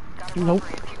there? Got a Nope.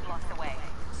 robbery a few blocks away.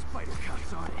 Spider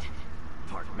Cop's on it.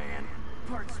 Part man,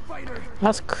 part spider.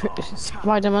 That's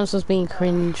Spider-Man's just being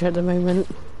cringe at the moment.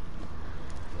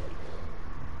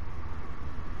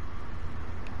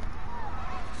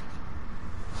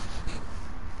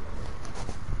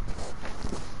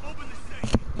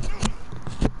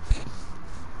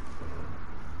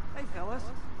 Hey, fellas.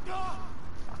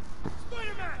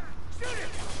 Spider-Man, shoot it!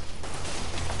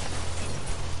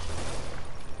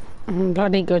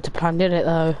 That didn't go to plan, did it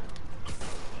though?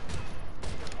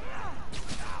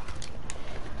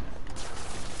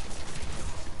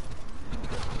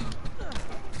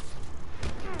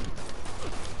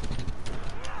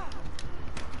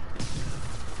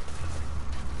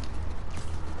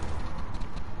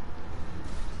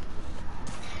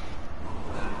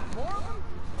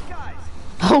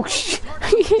 Oh shit,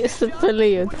 it's a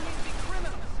civilian.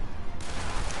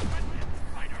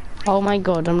 Oh my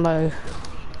god, I'm low.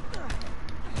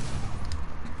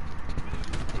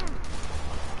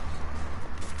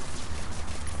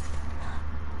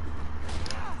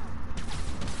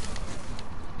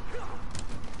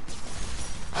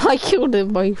 I killed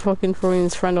him by fucking throwing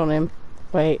his friend on him.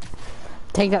 Wait,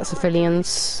 take that,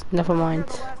 civilians. Never mind.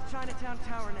 Chinatown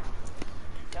Tower now.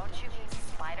 Don't you mean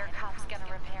Spider Cop's gonna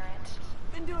repair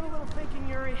it? Been doing a little thinking,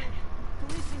 Yuri.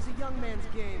 Policing's a young man's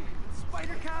game.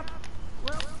 Spider Cop?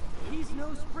 Well, he's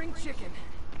no spring chicken.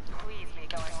 Please be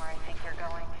going where I think you're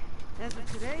going. As of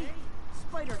today,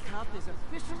 Spider Cop is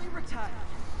officially retired.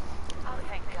 Oh,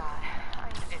 thank God. I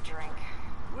need a drink.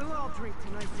 We'll all drink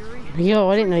tonight, Yuri. Yo,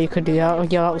 I didn't know you could do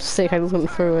that. Yo, that was sick. I just went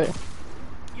through it.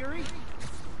 Yuri?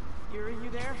 Yuri, you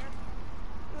there?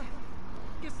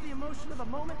 Guess the emotion of the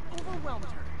moment overwhelmed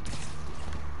her.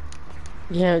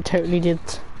 Yeah, it totally did.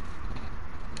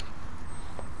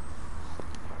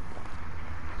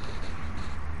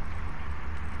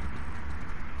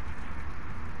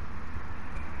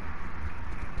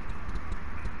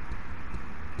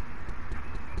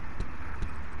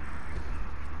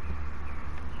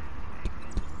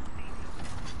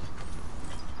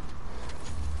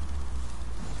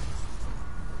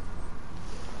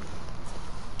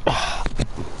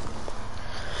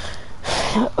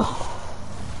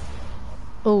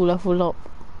 Oh, level up.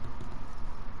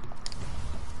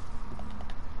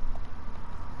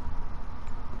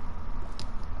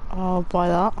 I'll buy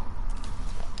that.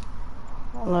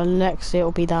 Well, next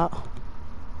it'll be that.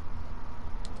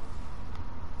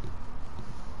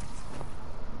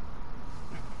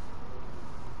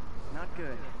 Not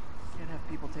good. Can't have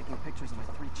people taking pictures of my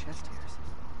 3 chest hairs.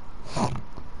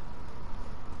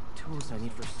 Tools I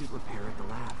need for suit repair at the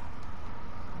lab.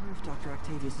 I wonder if Dr.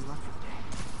 Octavius is left for the day.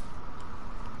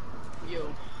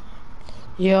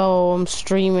 Yo, I'm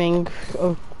streaming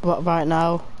right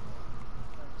now.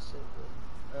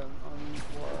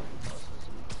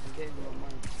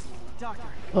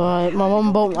 Alright, my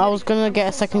mum bought. I was gonna get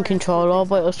a second controller,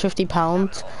 but it was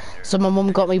 £50, so my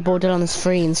mum got me Borderlands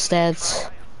 3 instead. Should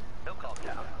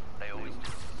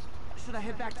I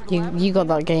head back to the lab? You got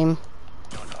that game.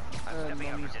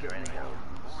 mommy's getting involved.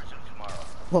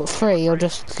 What, 3 or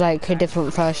just like a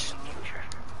different version?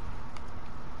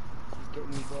 She's getting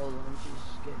me ball and she's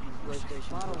getting me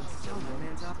PlayStation.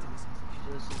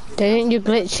 Didn't you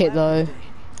glitch it though?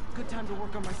 Good time to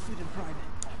work on my suit in private.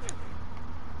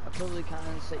 I probably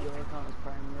can't set your account as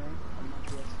primary on my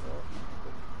PS4.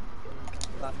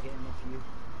 That game off you.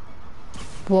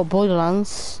 What,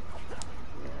 Borderlands? Yeah.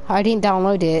 I didn't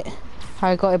download it.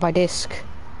 I got it by disc.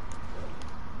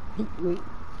 Wait.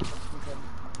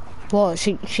 What?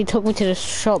 She took me to the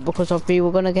shop because of we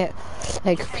were gonna get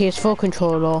like a PS4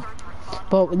 controller,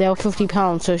 but they were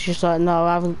 £50. So she's like, no,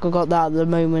 I haven't got that at the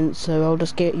moment. So I'll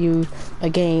just get you a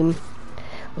game,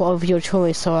 whatever your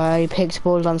choice. So I picked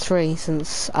Borderlands 3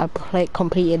 since I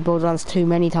completed Borderlands 2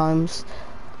 many times.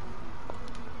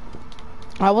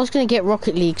 I was gonna get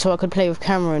Rocket League so I could play with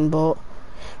Cameron, but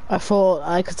I thought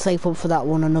I could save up for that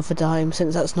one another time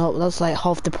since that's like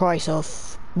half the price of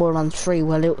Borderlands 3.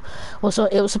 Well, it was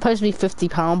supposed to be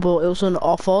 £50, but it was on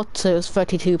offer, so it was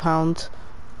 £32. I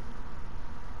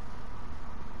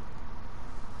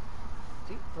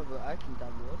think probably I can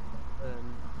download.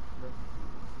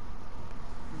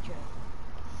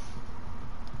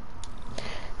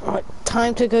 Right,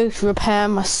 time to go to repair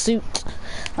my suit.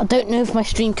 I don't know if my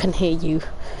stream can hear you.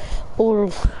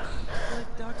 Or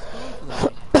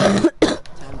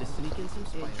Time to sneak in some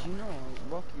Yeah, do you know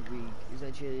Rocket League is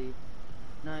actually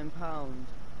 £9 on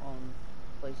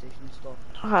PlayStation Store?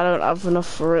 I don't have enough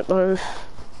for it though.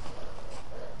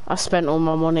 I spent all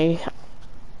my money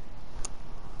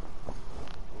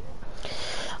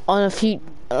on a few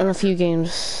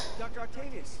games. Dr.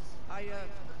 Octavius, what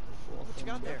you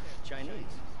got there? Chinese.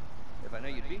 If I know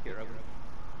you'd be here, I would.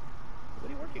 What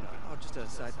are you working on? Oh, just a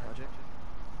side project.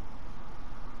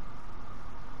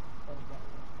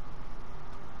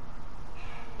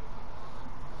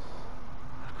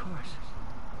 Of course.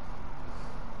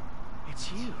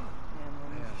 It's you.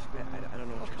 I don't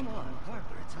know what Oh, come on,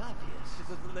 Parker. It's obvious.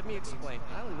 Let me explain.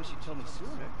 I only wish you'd told me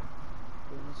sooner.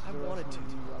 I wanted to,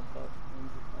 but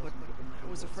I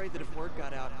was afraid that if word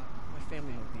got out, my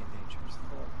family would be in danger.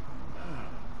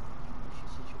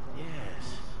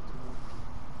 Yes.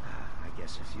 I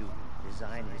guess if you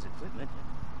design his equipment,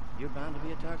 you're bound to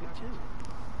be a target too.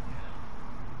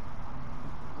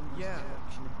 Yeah.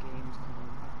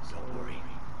 Don't worry.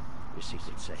 Your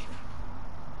secret's safe.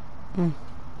 Mm.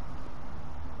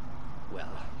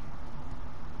 Well,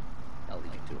 I'll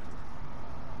leave you to it.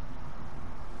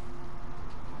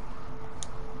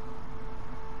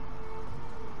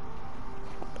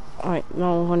 Alright,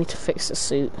 now I need to fix the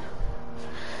suit,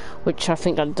 which I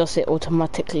think that does it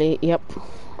automatically. Yep,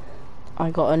 I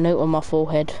got a note on my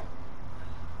forehead.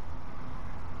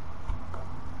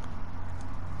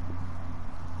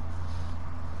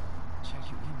 Check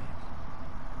your email.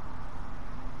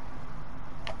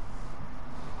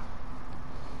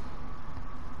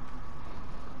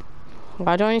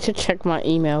 I don't need to check my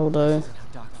email though. Is that how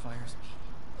Doc fires me?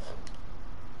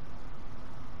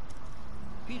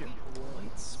 Peter,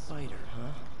 white spider,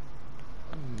 huh?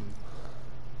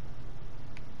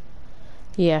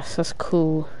 Yes, that's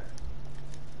cool.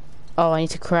 Oh, I need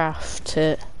to craft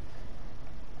it.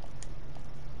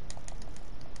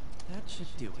 That should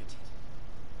do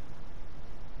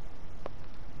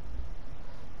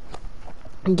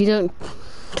it.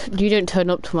 You don't turn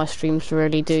up to my streams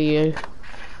really, do you?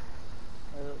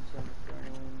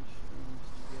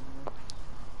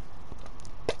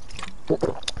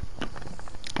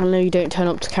 I know you don't turn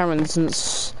up to Cameron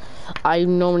since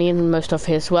I'm normally in most of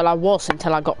his. Well, I was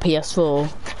until I got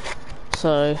PS4.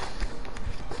 So.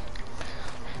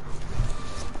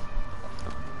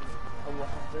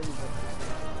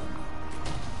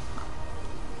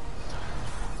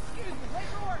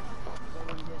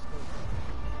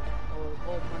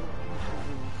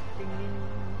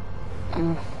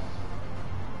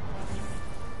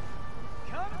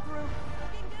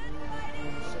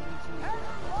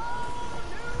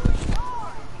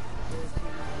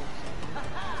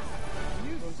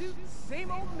 Same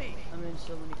old me. I'm in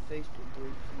so many Facebook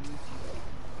groups and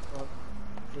YouTube of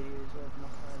videos of my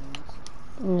friends.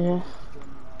 Yeah.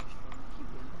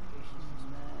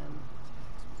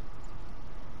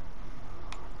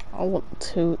 I want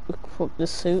to equip the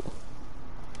suit.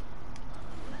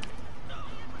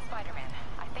 Spider-Man,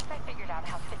 I think I figured out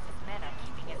how Fitz's men are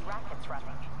keeping his rackets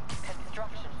running.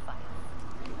 Construction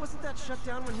sites. Wasn't that shut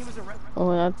down when he was arrested?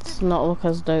 Oh, that's not look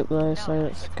as dope though, so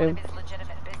let's It's go. one of his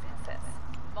legitimate businesses.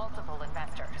 Multiple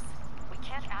investors. We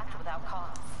can't act without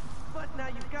cause. But now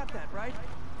you've got that, right?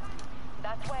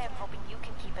 That's why I'm hoping you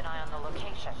can keep an eye on the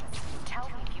location. Tell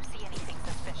me if you see anything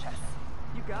suspicious.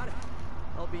 You got it.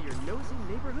 I'll be your nosy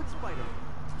neighborhood Spider-Man.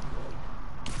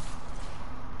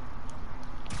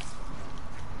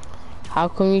 How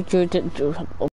come you drew it?